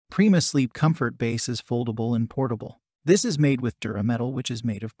PrimaSleep Comfort Base is foldable and portable. This is made with Dura Metal, which is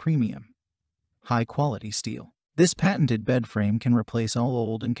made of premium, high-quality steel. This patented bed frame can replace all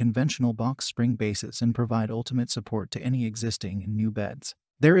old and conventional box spring bases and provide ultimate support to any existing and new beds.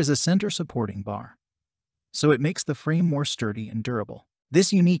 There is a center supporting bar, so it makes the frame more sturdy and durable.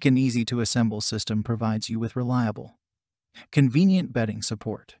 This unique and easy-to-assemble system provides you with reliable, convenient bedding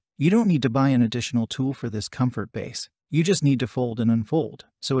support. You don't need to buy an additional tool for this comfort base. You just need to fold and unfold,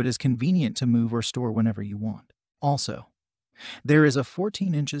 so it is convenient to move or store whenever you want. Also, there is a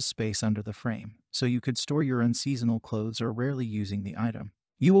 14 inches space under the frame, so you could store your unseasonal clothes or rarely using the item.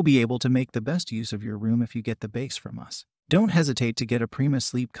 You will be able to make the best use of your room if you get the base from us. Don't hesitate to get a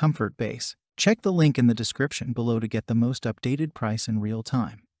PrimaSleep Comfort Base. Check the link in the description below to get the most updated price in real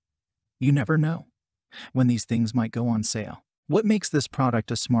time. You never know when these things might go on sale. What makes this product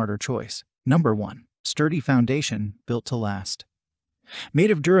a smarter choice? Number 1. Sturdy foundation, built to last.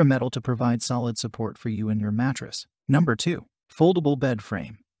 Made of Dura Metal to provide solid support for you and your mattress. Number 2. Foldable bed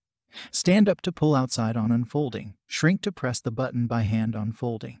frame. Stand up to pull outside on unfolding. Shrink to press the button by hand on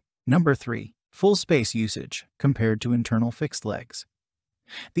folding. Number 3. Full space usage, compared to internal fixed legs.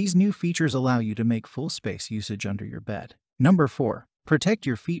 These new features allow you to make full space usage under your bed. Number 4. Protect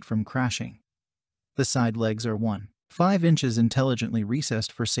your feet from crashing. The side legs are 1.5 inches intelligently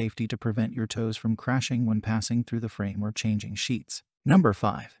recessed for safety to prevent your toes from crashing when passing through the frame or changing sheets. Number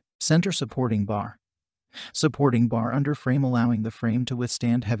 5. Center supporting bar. Supporting bar under frame, allowing the frame to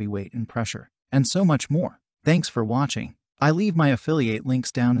withstand heavy weight and pressure. And so much more. Thanks for watching. I leave my affiliate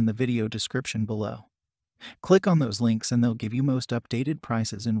links down in the video description below. Click on those links and they'll give you most updated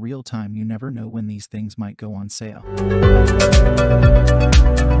prices in real time. You never know when these things might go on sale.